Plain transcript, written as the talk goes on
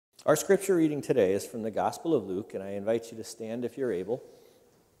Our scripture reading today is from the Gospel of Luke, and I invite you to stand if you're able.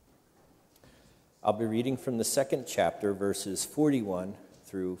 I'll be reading from the second chapter, verses 41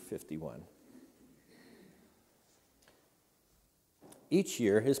 through 51. Each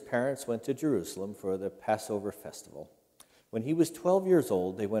year, his parents went to Jerusalem for the Passover festival. When he was 12 years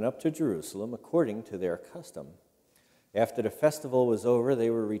old, they went up to Jerusalem according to their custom. After the festival was over, they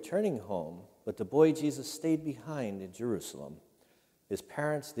were returning home, but the boy Jesus stayed behind in Jerusalem. His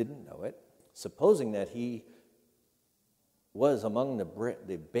parents didn't know it. Supposing that he was among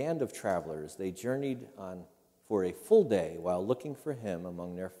the band of travelers, they journeyed on for a full day while looking for him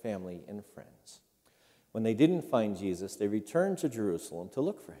among their family and friends. When they didn't find Jesus, they returned to Jerusalem to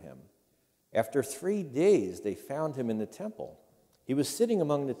look for him. After 3 days, they found him in the temple. He was sitting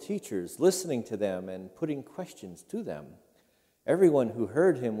among the teachers, listening to them and putting questions to them. Everyone who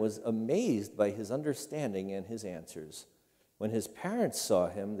heard him was amazed by his understanding and his answers. When his parents saw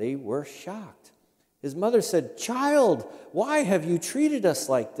him, they were shocked. His mother said, "Child, why have you treated us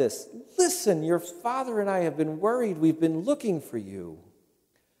like this? Listen, your father and I have been worried. We've been looking for you."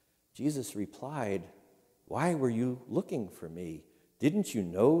 Jesus replied, "Why were you looking for me? Didn't you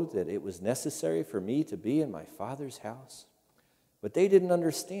know that it was necessary for me to be in my Father's house?" But they didn't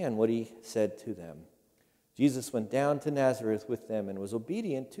understand what he said to them. Jesus went down to Nazareth with them and was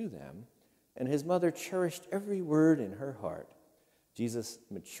obedient to them, and his mother cherished every word in her heart. Jesus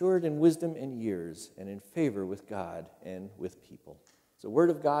matured in wisdom and years and in favor with God and with people. It's the word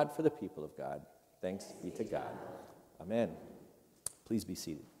of God for the people of God. Thanks be to God. Amen. Please be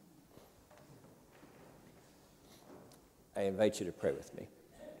seated. I invite you to pray with me.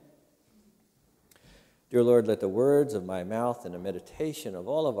 Dear Lord, let the words of my mouth and the meditation of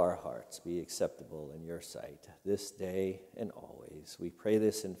all of our hearts be acceptable in your sight, this day and always. We pray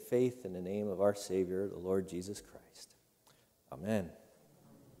this in faith in the name of our Savior, the Lord Jesus Christ. Amen.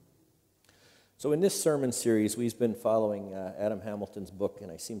 So in this sermon series, we've been following Adam Hamilton's book, and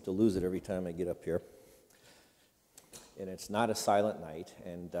I seem to lose it every time I get up here. And it's Not a Silent Night,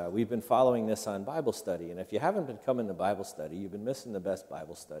 and we've been following this on Bible study. And if you haven't been coming to Bible study, you've been missing the best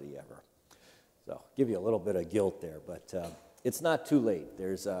Bible study ever. So I'll give you a little bit of guilt there, but it's not too late.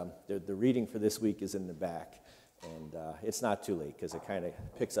 There's the reading for this week is in the back, and it's not too late because it kind of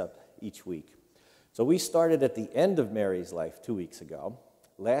picks up each week. So we started at the end of Mary's life 2 weeks ago.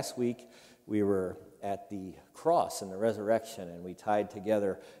 Last week we were at the cross and the resurrection, and we tied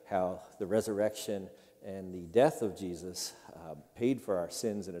together how the resurrection and the death of Jesus paid for our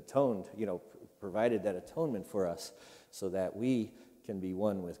sins and atoned, provided that atonement for us so that we can be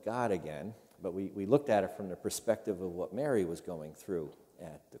one with God again. But we looked at it from the perspective of what Mary was going through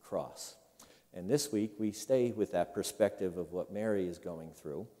at the cross. And this week, we stay with that perspective of what Mary is going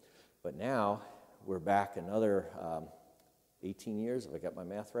through. But now, we're back another 18 years, if I got my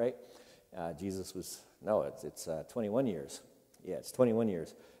math right. It's 21 years. Yeah, it's 21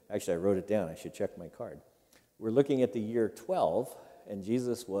 years. Actually, I wrote it down. I should check my card. We're looking at the year 12, and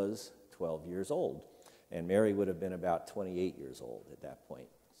Jesus was 12 years old. And Mary would have been about 28 years old at that point.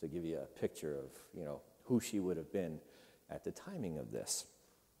 To give you a picture of, who she would have been at the timing of this.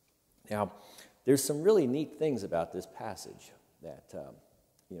 Now, there's some really neat things about this passage that,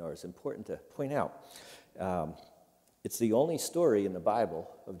 is important to point out. It's the only story in the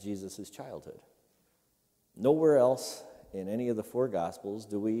Bible of Jesus' childhood. Nowhere else in any of the four Gospels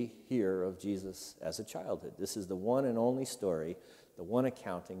do we hear of Jesus as a childhood. This is the one and only story, the one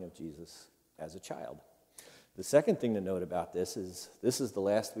accounting of Jesus as a child. The second thing to note about this is the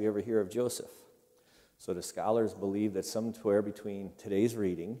last we ever hear of Joseph. So the scholars believe that somewhere between today's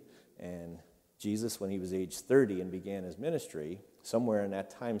reading and Jesus when he was age 30 and began his ministry, somewhere in that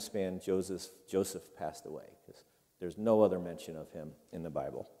time span Joseph passed away, because there's no other mention of him in the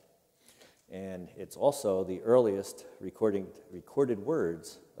Bible. And it's also the earliest recorded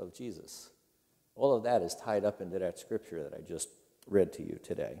words of Jesus. All of that is tied up into that scripture that I just read to you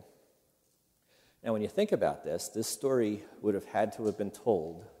today. Now, when you think about this story would have had to have been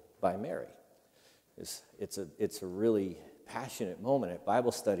told by Mary. It's a really passionate moment at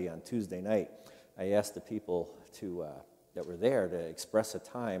Bible study on Tuesday night. I asked the people that were there to express a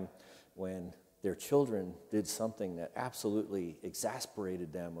time when their children did something that absolutely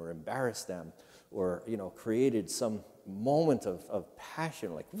exasperated them or embarrassed them or, created some moment of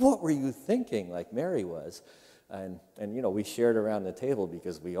passion. Like, what were you thinking? Like Mary was. And we shared around the table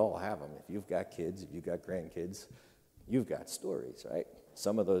because we all have them. If you've got kids, if you've got grandkids, you've got stories, right?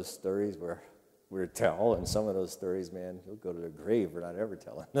 Some of those stories we're tell, and some of those stories, man, you'll go to the grave. We're not ever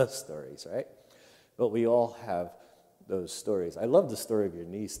telling those stories, right? But we all have those stories. I love the story of your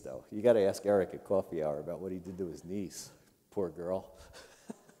niece, though. You got to ask Eric at coffee hour about what he did to his niece. Poor girl.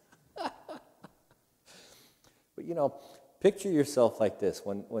 picture yourself like this.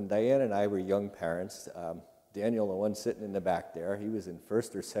 When Diane and I were young parents, Daniel, the one sitting in the back there, he was in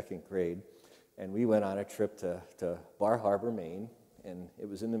first or second grade, and we went on a trip to Bar Harbor, Maine, and it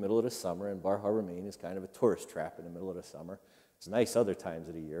was in the middle of the summer, and Bar Harbor, Maine is kind of a tourist trap in the middle of the summer. It's nice other times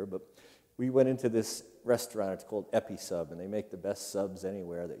of the year, but we went into this restaurant. It's called Sub, and they make the best subs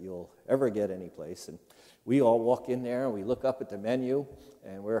anywhere that you'll ever get any place. And we all walk in there, and we look up at the menu,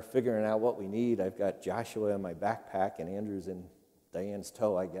 and we're figuring out what we need. I've got Joshua in my backpack, and Andrew's in Diane's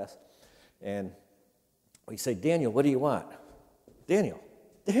tow, I guess. And we say, Daniel, what do you want? Daniel,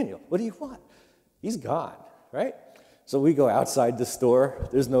 what do you want? He's gone, right? So we go outside the store.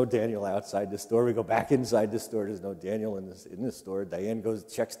 There's no Daniel outside the store. We go back inside the store. There's no Daniel in the store. Diane goes,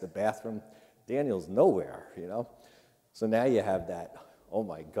 checks the bathroom. Daniel's nowhere, So now you have that, oh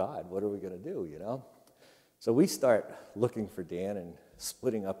my God, what are we going to do, So we start looking for Dan and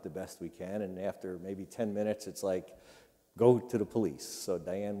splitting up the best we can. And after maybe 10 minutes, it's like, go to the police. So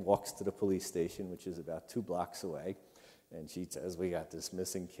Diane walks to the police station, which is about 2 blocks away. And she says, we got this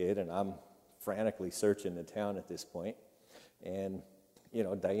missing kid. And I'm frantically searching the town at this point. And,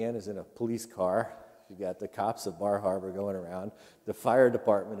 Diane is in a police car. You got the cops of Bar Harbor going around. The fire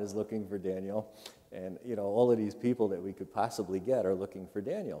department is looking for Daniel. And, all of these people that we could possibly get are looking for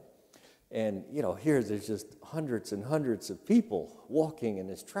Daniel. And, here there's just hundreds and hundreds of people walking, and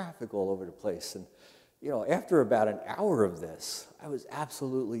there's traffic all over the place. And, after about an hour of this, I was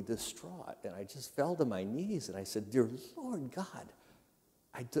absolutely distraught. And I just fell to my knees, and I said, dear Lord God,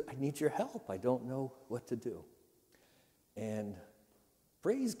 I need your help. I don't know what to do. And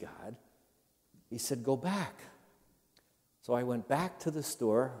praise God, he said, go back. So I went back to the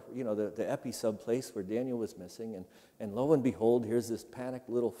store, the Sub place where Daniel was missing, and lo and behold, here's this panicked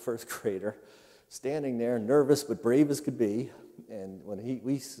little first grader standing there, nervous but brave as could be. And when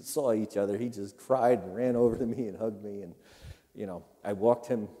we saw each other, he just cried and ran over to me and hugged me. And, I walked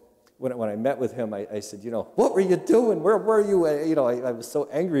him. When I met with him, I said, what were you doing? Where were you? I was so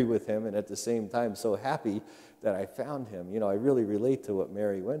angry with him and at the same time so happy that I found him. I really relate to what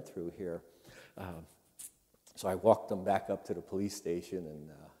Mary went through here. So I walked him back up to the police station,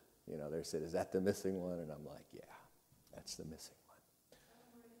 and, they said, is that the missing one? And I'm like, yeah, that's the missing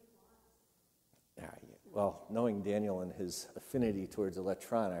one. Well, knowing Daniel and his affinity towards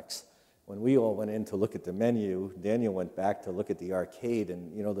electronics, when we all went in to look at the menu, Daniel went back to look at the arcade,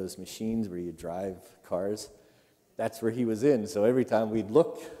 and those machines where you drive cars, that's where he was in. So every time we'd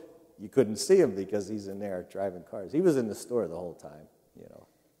look, you couldn't see him because he's in there driving cars. He was in the store the whole time,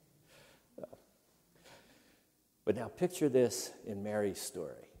 But now picture this in Mary's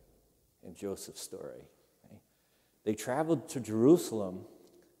story, in Joseph's story. Okay? They traveled to Jerusalem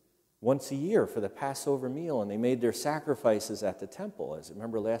once a year for the Passover meal, and they made their sacrifices at the temple. As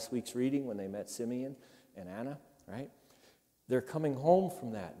remember last week's reading when they met Simeon and Anna, right? They're coming home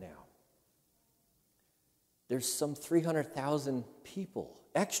from that now. There's some 300,000 people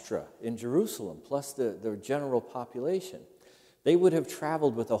extra in Jerusalem, plus the general population. They would have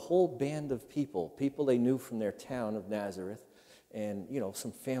traveled with a whole band of people they knew from their town of Nazareth, and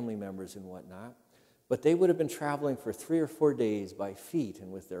some family members and whatnot. But they would have been traveling for 3 or 4 days by feet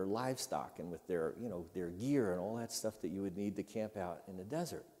and with their livestock and with their gear and all that stuff that you would need to camp out in the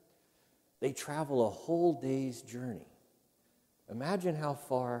desert. They travel a whole day's journey. Imagine how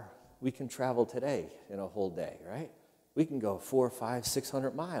far we can travel today in a whole day, right? We can go 400, 500,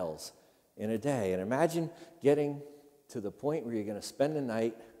 600 miles in a day. And imagine getting to the point where you're going to spend the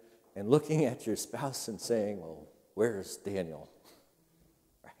night and looking at your spouse and saying, well, where's Daniel?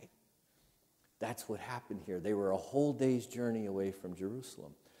 Right? That's what happened here. They were a whole day's journey away from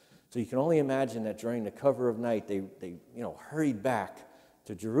Jerusalem. So you can only imagine that during the cover of night, they hurried back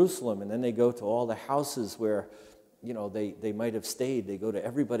to Jerusalem, and then they go to all the houses where, they might have stayed. They go to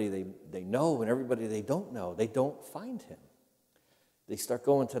everybody they know and everybody they don't know. They don't find him. They start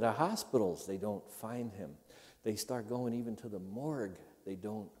going to the hospitals. They don't find him. They start going even to the morgue. They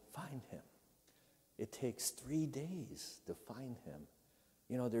don't find him. It takes 3 days to find him.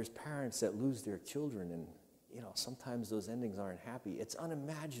 There's parents that lose their children, and, sometimes those endings aren't happy. It's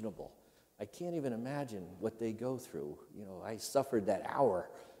unimaginable. I can't even imagine what they go through. I suffered that hour,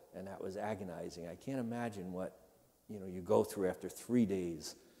 and that was agonizing. I can't imagine what, you go through after 3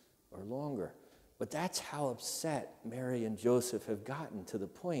 days or longer. But that's how upset Mary and Joseph have gotten, to the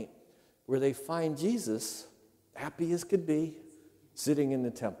point where they find Jesus, happy as could be, sitting in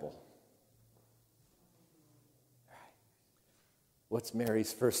the temple. What's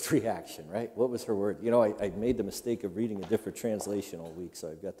Mary's first reaction, right? What was her word? I made the mistake of reading a different translation all week, so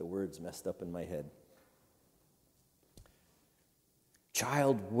I've got the words messed up in my head.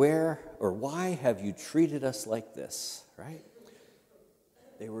 Child, where or why have you treated us like this? Right?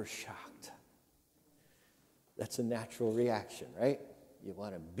 They were shocked. That's a natural reaction, right? You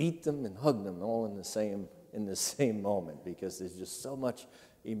want to beat them and hug them all in the same moment because there's just so much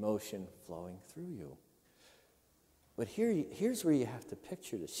emotion flowing through you. But here's where you have to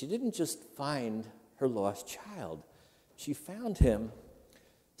picture this. She didn't just find her lost child. She found him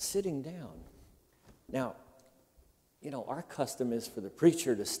sitting down. Now, our custom is for the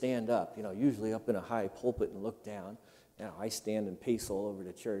preacher to stand up, usually up in a high pulpit and look down. Now, I stand and pace all over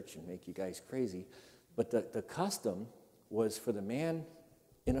the church and make you guys crazy. But the custom was for the man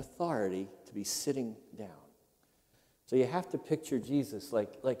in authority to be sitting down. So you have to picture Jesus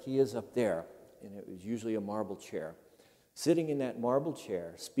like he is up there, and it was usually a marble chair, sitting in that marble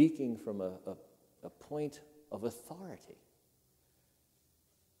chair, speaking from a point of authority.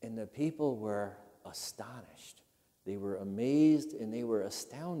 And the people were astonished. They were amazed and they were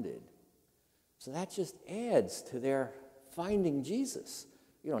astounded. So that just adds to their finding Jesus.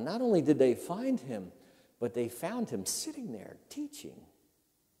 Not only did they find him, but they found him sitting there teaching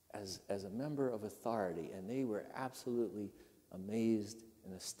as a member of authority, and they were absolutely amazed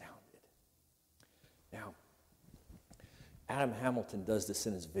and astounded. Now, Adam Hamilton does this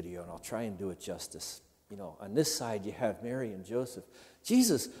in his video, and I'll try and do it justice. On this side you have Mary and Joseph.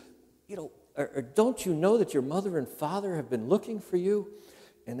 Jesus, or don't you know that your mother and father have been looking for you?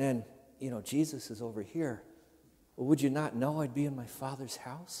 And then, Jesus is over here. Well, would you not know I'd be in my Father's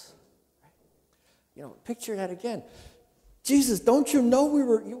house? Picture that again. Jesus, don't you know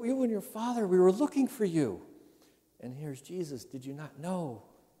you and your father, we were looking for you? And here's Jesus, did you not know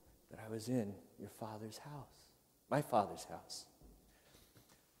that I was in your Father's house, my Father's house?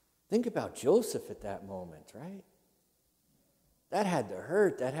 Think about Joseph at that moment, right? That had to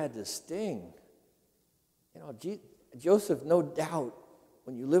hurt, that had to sting. Joseph, no doubt,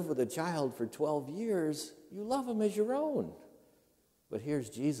 when you live with a child for 12 years, you love him as your own. But here's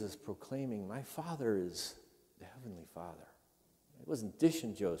Jesus proclaiming, my Father is the Heavenly Father. He wasn't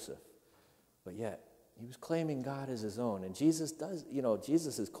dishing Joseph, but yet he was claiming God as his own. And Jesus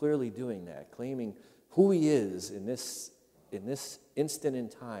is clearly doing that, claiming who he is in this instant in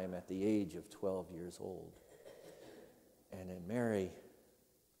time at the age of 12 years old. And then Mary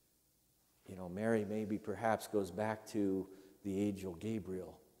maybe perhaps goes back to the angel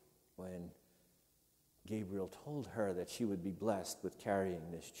Gabriel, when Gabriel told her that she would be blessed with carrying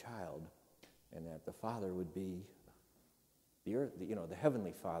this child, and that the Father would be the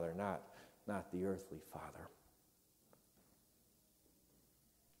Heavenly Father, not the earthly Father.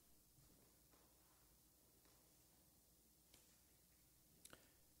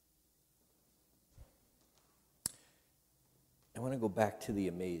 I want to go back to the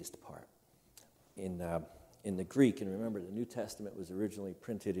amazed part. In the Greek, and remember the New Testament was originally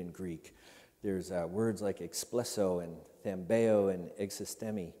printed in Greek, there's words like explesso and thambeo and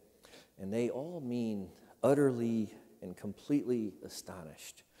existemi, and they all mean utterly and completely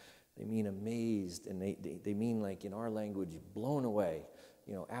astonished. They mean amazed, and they mean, like in our language, blown away,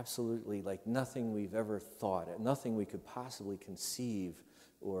 absolutely like nothing we've ever thought, nothing we could possibly conceive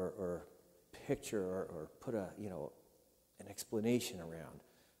or picture or put an explanation around.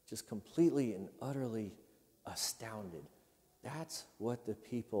 Just completely and utterly astounded. That's what the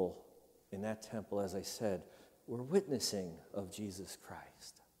people in that temple, as I said, were witnessing of Jesus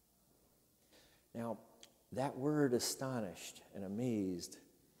Christ. Now, that word astonished and amazed,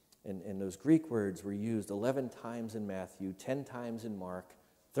 and those Greek words were used 11 times in Matthew, 10 times in Mark,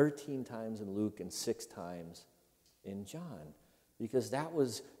 13 times in Luke, and 6 times in John, because that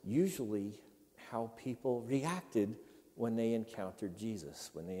was usually how people reacted when they encountered Jesus,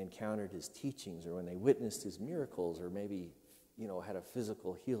 when they encountered his teachings, or when they witnessed his miracles, or maybe, had a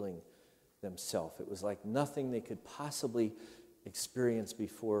physical healing themselves. It was like nothing they could possibly experience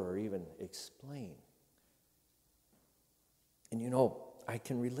before or even explain. And I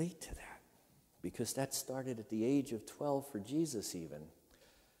can relate to that, because that started at the age of 12 for Jesus even.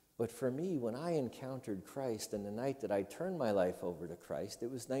 But for me, when I encountered Christ, and the night that I turned my life over to Christ, it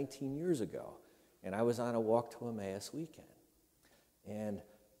was 19 years ago. And I was on a walk to Emmaus weekend. And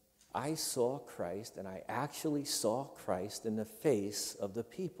I saw Christ, and I actually saw Christ in the face of the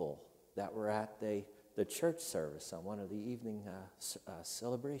people that were at the church service on one of the evening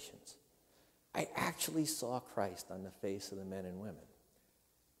celebrations. I actually saw Christ on the face of the men and women.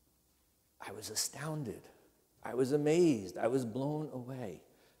 I was astounded. I was amazed. I was blown away.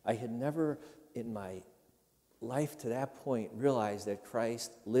 I had never in my life to that point realized that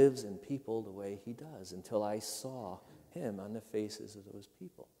Christ lives in people the way he does until I saw him on the faces of those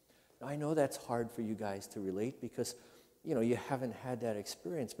people. Now, I know that's hard for you guys to relate because you haven't had that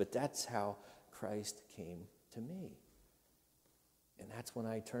experience, but that's how Christ came to me. And that's when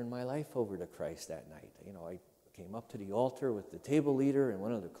I turned my life over to Christ that night. I came up to the altar with the table leader and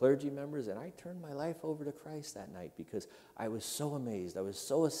one of the clergy members, and I turned my life over to Christ that night because I was so amazed, I was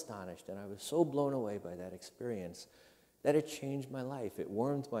so astonished, and I was so blown away by that experience that it changed my life. It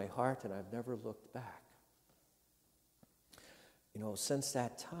warmed my heart, and I've never looked back. Since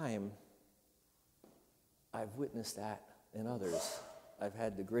that time, I've witnessed that in others. I've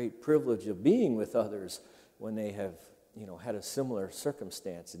had the great privilege of being with others when they have, had a similar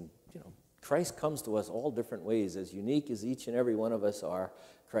circumstance. And, Christ comes to us all different ways. As unique as each and every one of us are,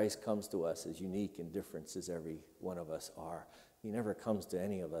 Christ comes to us as unique and different as every one of us are. He never comes to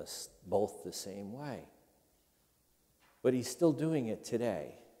any of us both the same way. But he's still doing it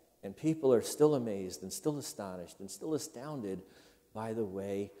today. And people are still amazed and still astonished and still astounded by the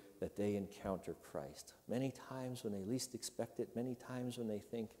way that they encounter Christ. Many times when they least expect it, many times when they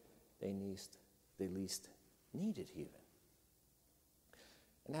think they least need it even.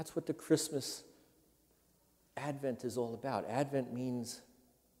 And that's what the Christmas Advent is all about. Advent means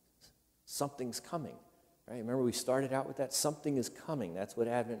something's coming. Right? Remember we started out with that? Something is coming. That's what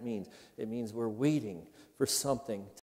Advent means. It means we're waiting for something